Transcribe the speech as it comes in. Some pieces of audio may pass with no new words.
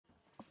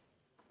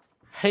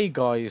Hey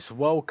guys,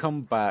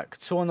 welcome back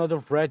to another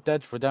Red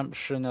Dead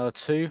Redemption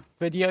 2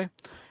 video.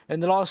 In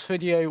the last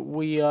video,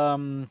 we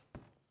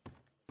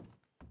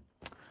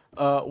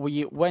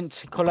went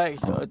to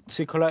collect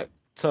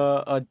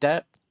a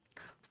debt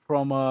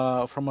from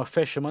a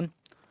fisherman.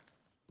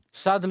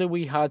 Sadly,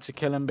 we had to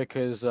kill him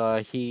because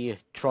he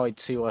tried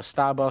to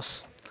stab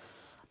us.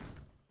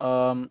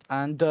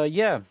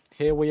 Yeah,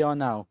 here we are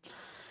now.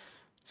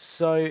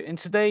 So in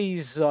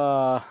today's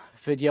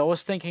video, I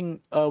was thinking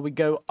we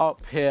go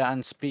up here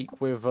and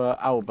speak with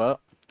Albert.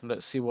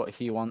 Let's see what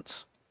he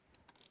wants.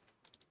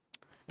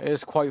 It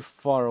is quite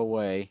far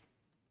away.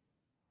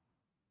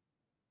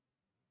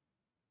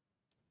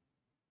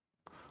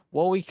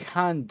 What we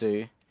can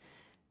do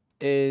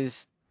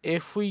is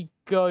if we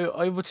go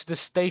over to the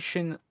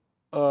station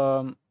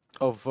of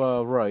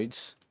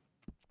roads.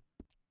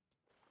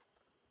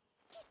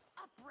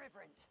 Up,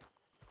 Reverend.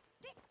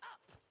 Get up.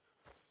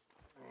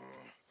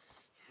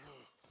 You're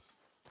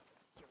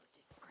a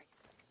disgrace.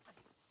 A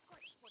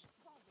disgrace. What is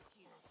wrong with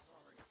you?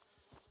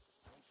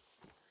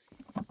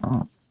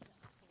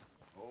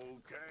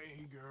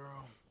 Okay,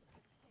 girl.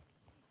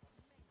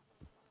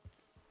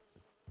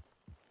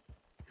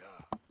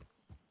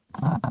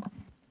 Yeah.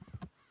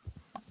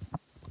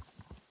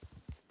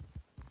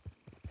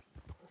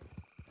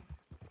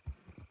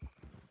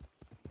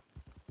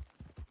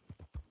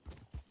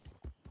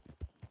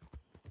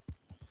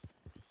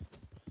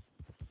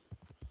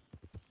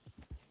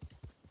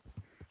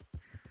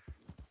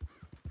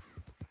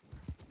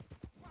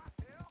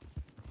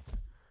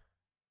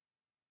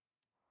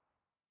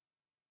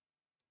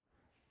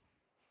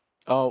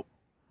 Oh,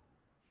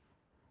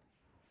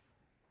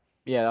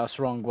 yeah, that's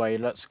the wrong way.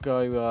 Let's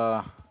go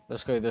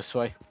this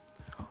way.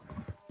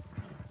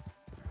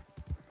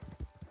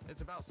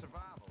 It's about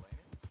survival, ain't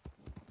it?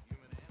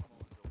 Human, animal,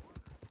 and the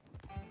wonder.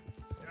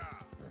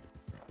 Yeah.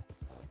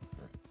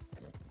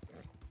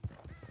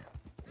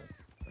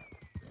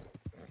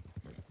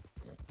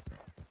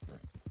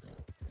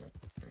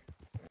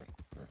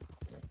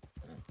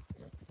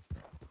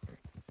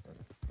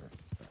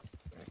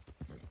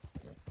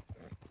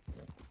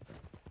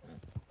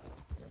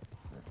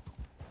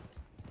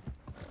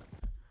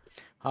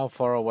 How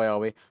far away are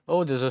we?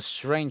 Oh, there's a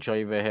stranger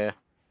over here.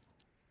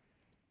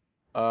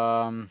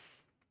 Um,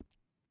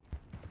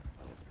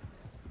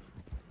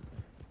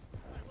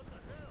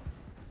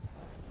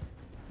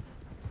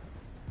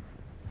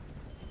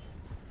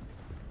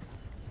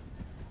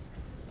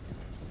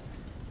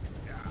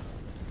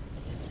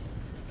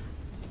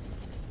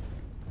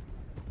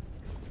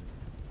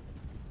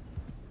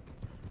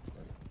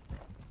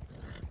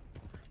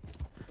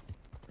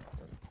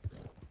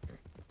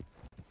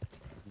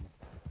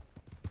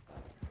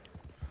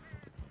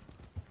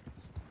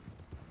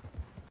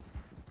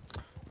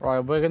 right,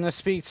 we're gonna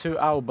speak to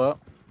Albert.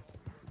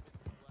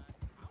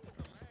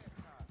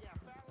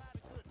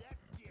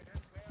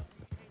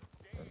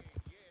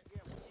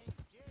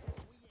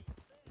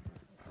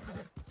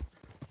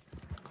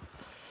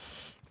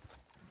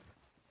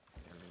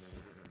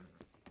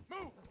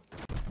 Move!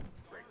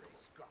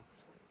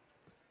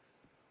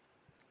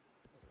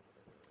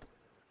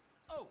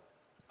 Oh,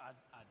 I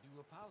do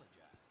apologize.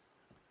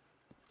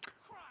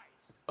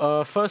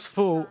 First of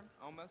all,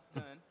 Almost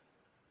done.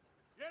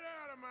 Get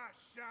out of my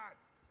shot!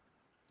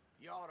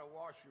 You ought to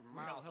wash your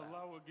mouth Well, out.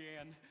 hello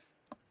again.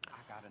 I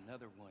got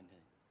another one.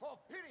 For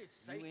pity's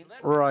sake,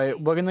 let right,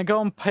 we're gonna go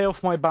and pay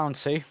off my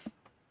bounty.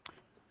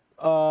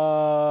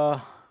 Uh,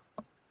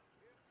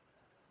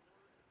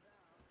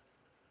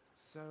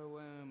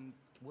 So,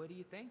 what do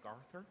you think,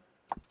 Arthur?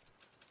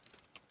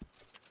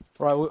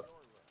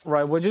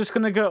 right, we're just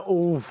gonna go.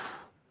 Oh,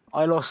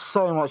 I lost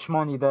so much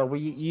money there. We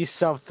used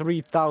to have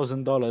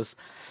 $3,000.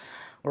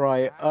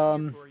 Right.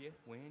 I'm here for you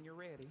when you're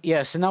ready.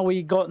 Yeah. So now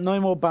we got no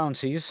more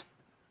bounties.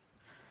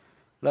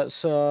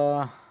 Let's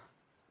How's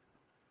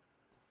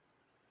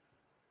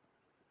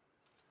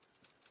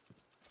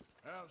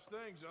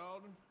things,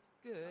 Alden?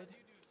 Good.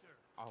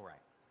 All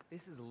right.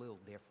 This is a little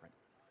different.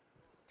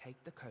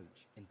 Take the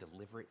coach and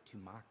deliver it to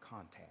my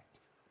contact.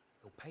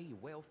 He'll pay you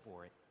well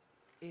for it.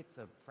 It's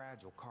a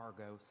fragile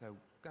cargo, so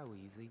go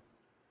easy.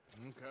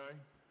 Okay,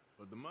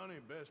 but the money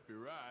best be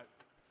right.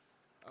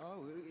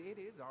 Oh, it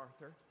is,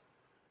 Arthur.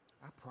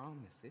 I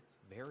promise, it's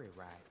very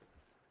right.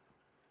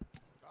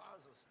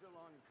 Stars are still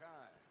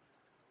unkind.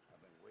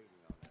 I've been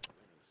waiting on that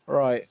winning streak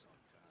right.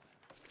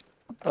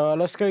 for some time.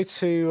 Let's go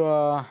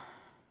to.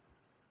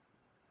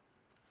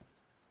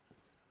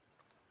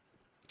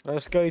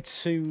 Let's go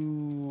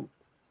to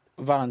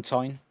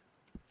Valentine.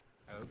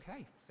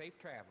 Okay, safe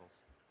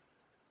travels.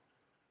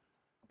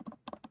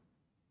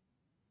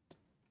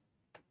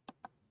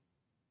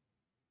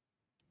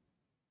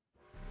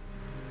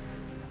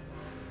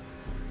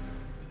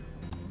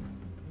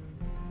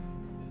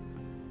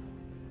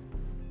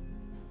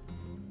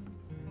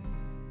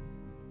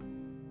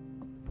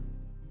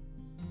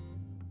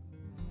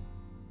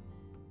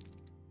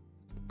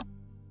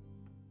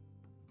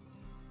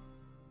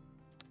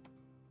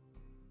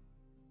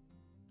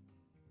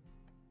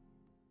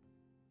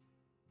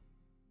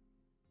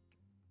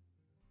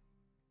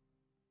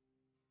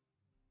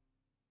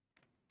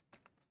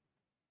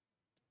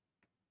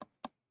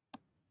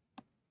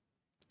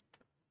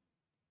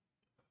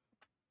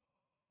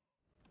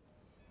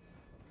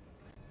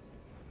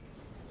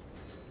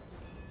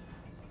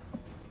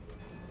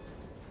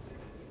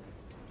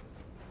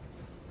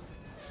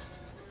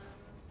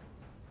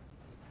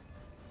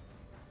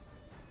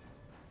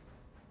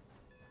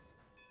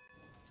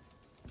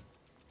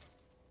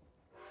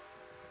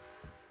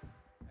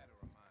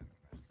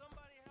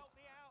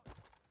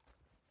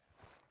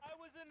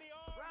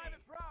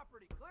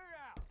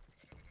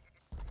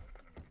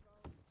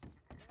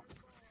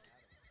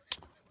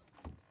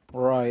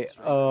 Right.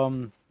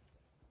 Hello,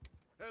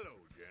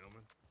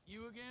 gentlemen.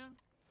 You again?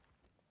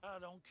 I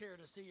don't care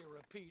to see a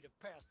repeat of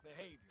past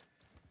behavior.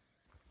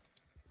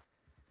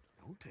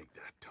 Don't take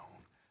that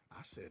tone.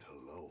 I said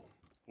hello.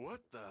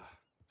 What the?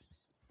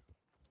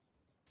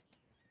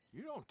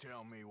 You don't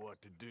tell me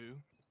what to do.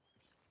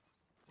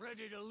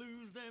 Ready to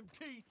lose them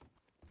teeth?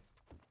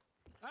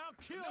 I'll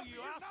kill you,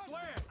 I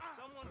swear!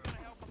 Someone's gonna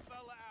help a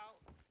fella out.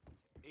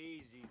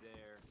 Easy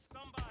there.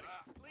 Somebody,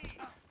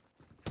 please.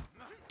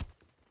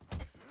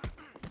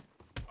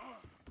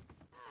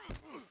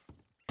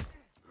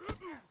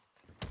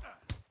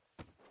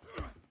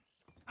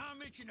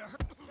 I'm itching to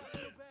hurt. I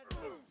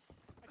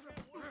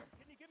can't work.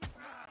 Can you give me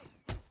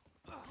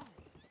some money?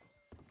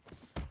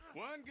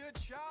 One good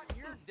shot and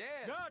you're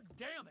dead. God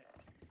damn it!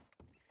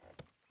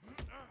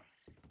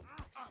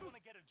 I want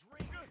to get a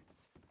drink.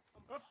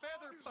 A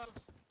feather puff.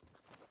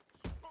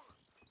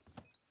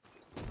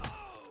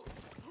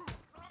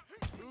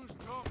 Who's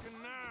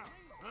talking now?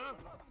 Huh?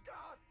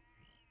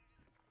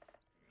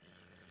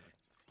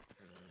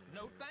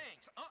 No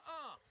thanks.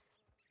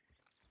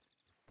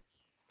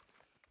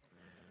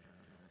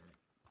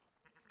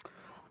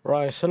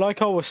 Right. So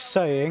like I was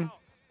saying.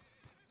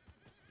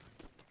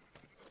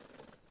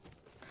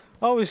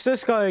 Oh, it's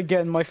this guy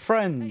again, my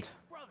friend.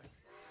 Brother.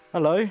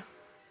 Hello.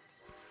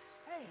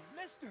 Hey,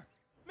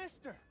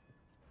 mister.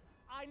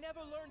 I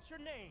never learned your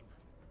name.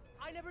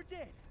 I never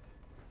did.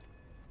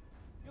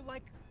 You're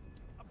like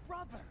a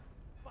brother,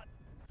 but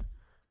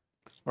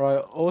Right.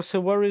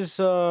 Also, where is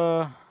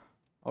Oh,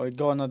 we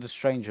got another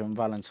stranger on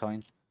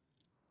Valentine.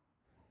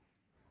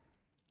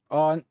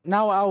 Oh,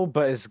 now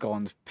Albert is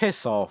gone.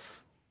 Piss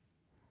off.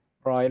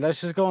 Right.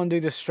 Let's just go and do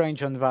the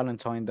stranger on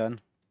Valentine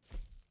then.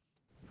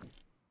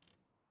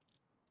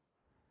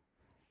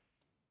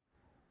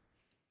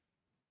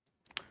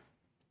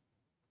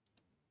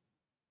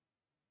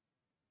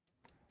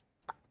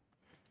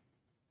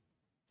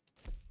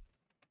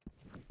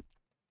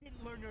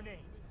 didn't learn your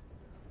name.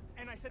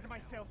 And I said to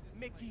myself,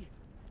 Mickey,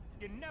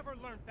 you never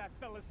learned that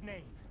fella's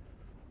name.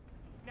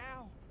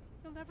 Now,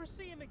 you'll never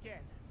see him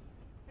again.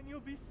 And you'll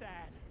be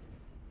sad.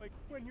 Like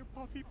when your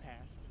puppy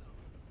passed.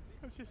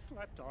 Because you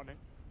slept on it.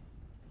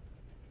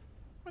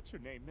 What's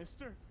your name,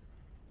 mister?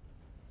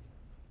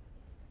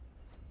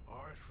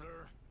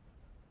 Arthur?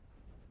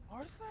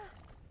 Arthur?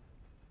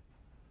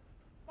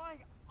 My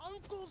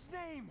uncle's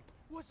name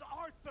was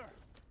Arthur.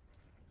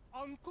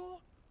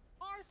 Uncle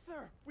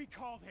Arthur, we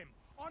called him,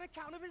 on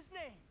account of his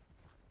name.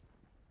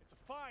 It's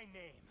a fine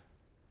name,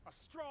 a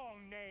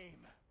strong name,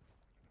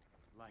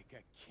 like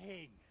a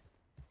king.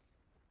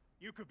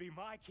 You could be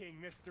my king,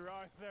 Mr.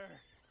 Arthur.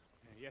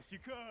 Yes, you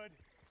could.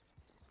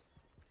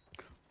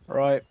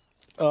 Right.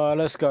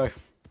 Let's go.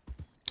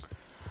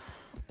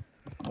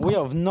 We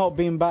have not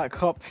been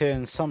back up here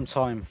in some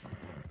time.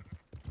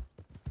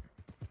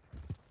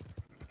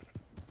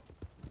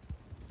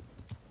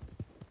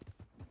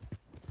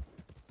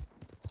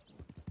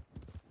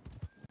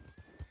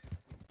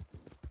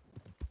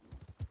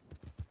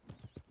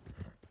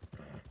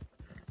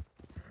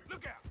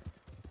 Look out!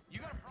 You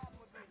got a problem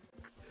with me?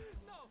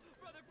 No,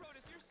 Brother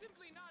Brodus, you're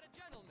simply not a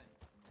gentleman.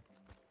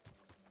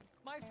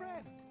 My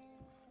friend,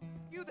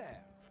 you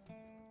there.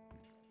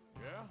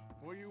 Yeah?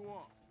 What do you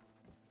want?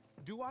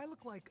 Do I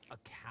look like a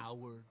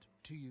coward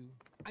to you?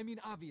 I mean,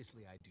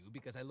 obviously I do,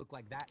 because I look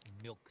like that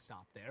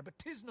milksop there, but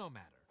 'tis no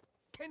matter.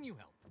 Can you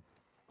help?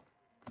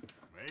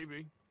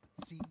 Maybe.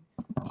 See,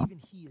 even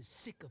he is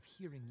sick of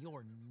hearing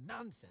your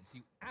nonsense,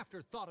 you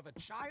afterthought of a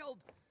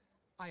child.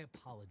 I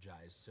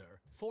apologize, sir,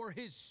 for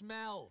his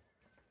smell.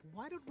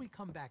 Why don't we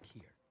come back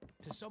here?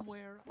 To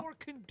somewhere more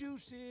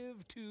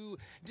conducive to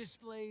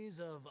displays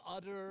of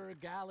utter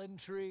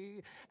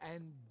gallantry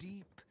and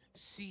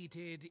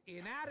deep-seated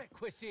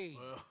inadequacy.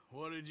 Well,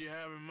 what did you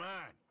have in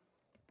mind?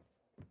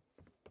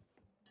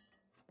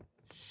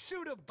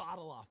 Shoot a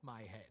bottle off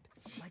my head,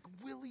 like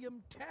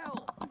William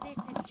Tell. This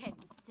is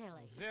getting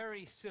silly.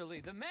 Very silly.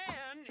 The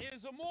man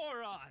is a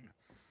moron.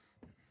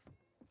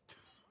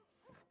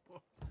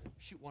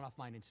 Shoot one off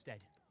mine instead.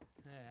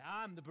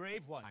 I'm the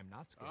brave one. I'm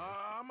not scared.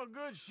 I'm a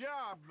good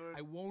shot, but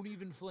I won't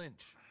even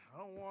flinch. I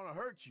don't want to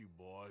hurt you,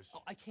 boys.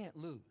 Oh, I can't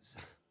lose.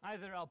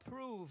 Either I'll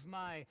prove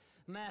my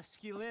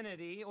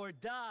masculinity or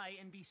die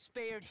and be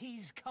spared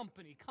his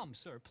company. Come,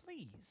 sir,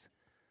 please.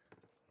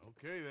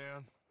 Okay,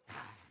 then.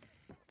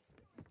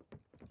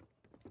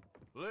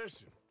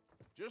 Listen,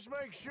 just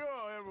make sure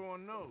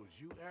everyone knows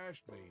you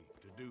asked me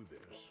to do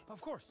this.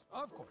 Of course,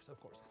 of course, of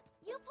course.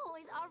 You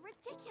boys are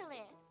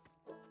ridiculous.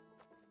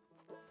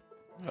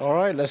 All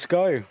right, let's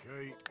go.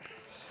 Okay.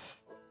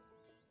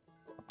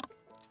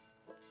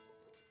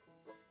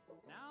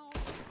 Now,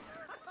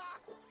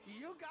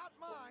 You got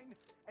mine,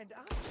 and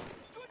I'm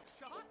good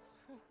shot.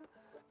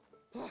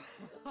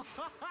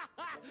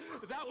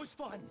 That was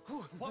fun.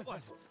 What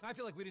was? I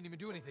feel like we didn't even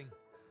do anything.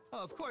 oh,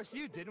 of course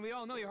you didn't. We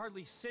all know you're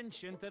hardly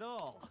sentient at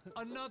all.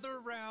 Another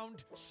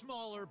round,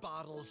 smaller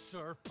bottles,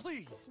 sir.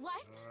 Please.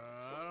 What?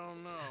 I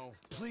don't know.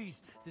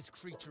 Please. This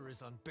creature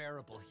is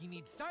unbearable. He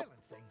needs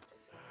silencing.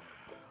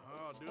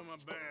 I'll do my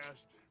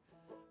best.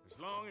 As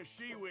long as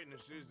she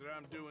witnesses that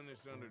I'm doing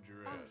this under Oh,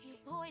 duress.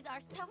 you boys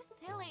are so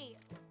silly.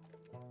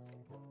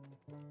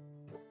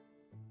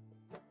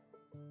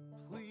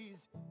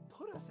 Please,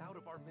 put us out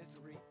of our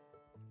misery.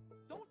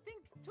 Don't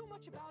think too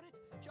much about it.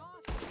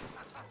 Just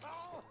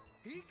Oh,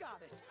 he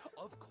got it.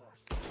 Of course.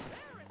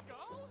 there it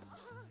goes.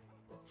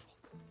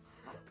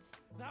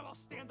 Now I'll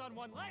stand on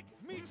one leg.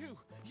 Me too.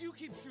 You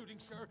keep shooting,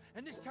 sir,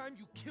 and this time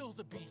you kill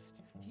the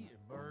beast. He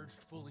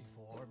emerged fully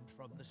formed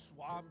from the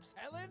swamps,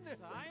 Helen.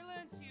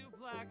 Silence, you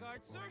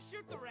blackguard. Sir,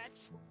 shoot the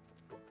wretch.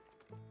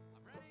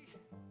 I'm ready.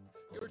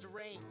 You're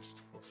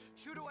deranged.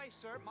 Shoot away,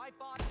 sir. My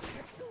body.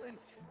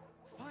 Excellent.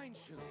 Fine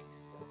shooting.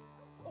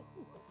 Oh,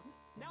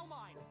 now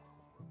mine.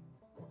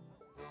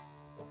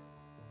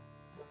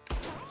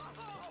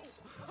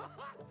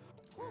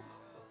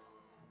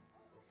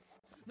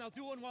 Now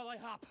do one while I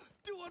hop.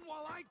 Do one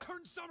while I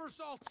turn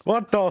somersaults.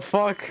 What the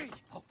fuck?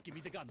 Oh, give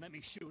me the gun. Let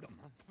me shoot him.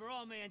 For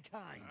all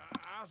mankind.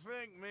 I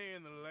think me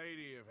and the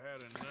lady have had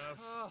enough.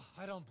 Oh,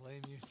 I don't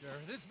blame you, sir.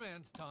 This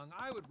man's tongue,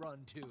 I would run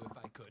too if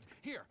I could.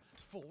 Here,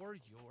 for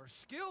your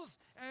skills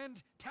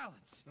and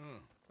talents.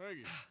 Thank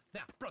you.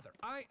 Now, brother,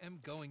 I am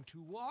going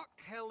to walk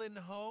Helen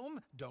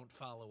home. Don't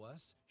follow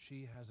us.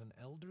 She has an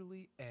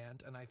elderly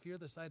aunt, and I fear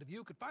the sight of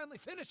you could finally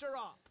finish her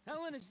off.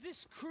 Helen, is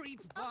this creep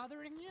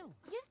bothering you?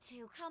 You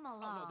two, come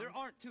along. Oh, no, there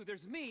aren't two.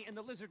 There's me and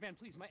the lizard man.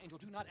 Please, my angel,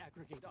 do not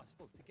aggregate us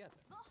both together.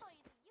 Boys,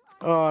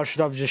 you are... Oh, I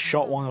should have just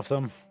shot one of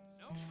them.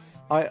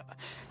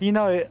 You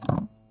know,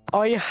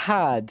 I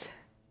had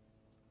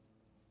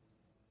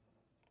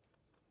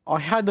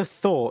a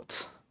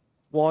thought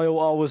while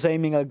I was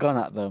aiming a gun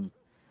at them.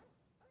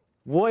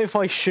 What if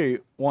I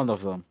shoot one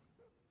of them?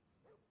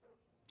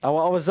 I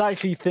was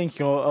actually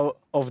thinking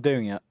of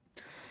doing it.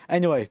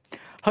 Anyway,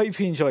 hope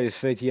you enjoyed this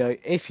video.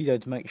 If you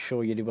did, make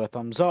sure you leave a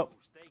thumbs up.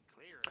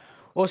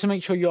 Also,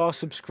 make sure you are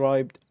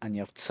subscribed and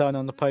you have turned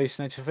on the post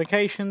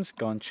notifications.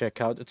 Go and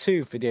check out the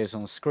 2 videos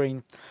on the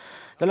screen.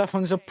 The left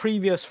one's a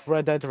previous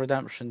Red Dead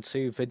Redemption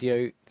 2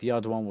 video. The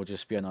other one will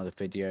just be another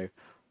video,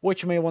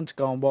 which you may want to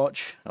go and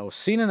watch. I will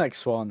see you in the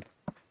next one.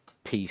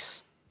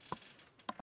 Peace.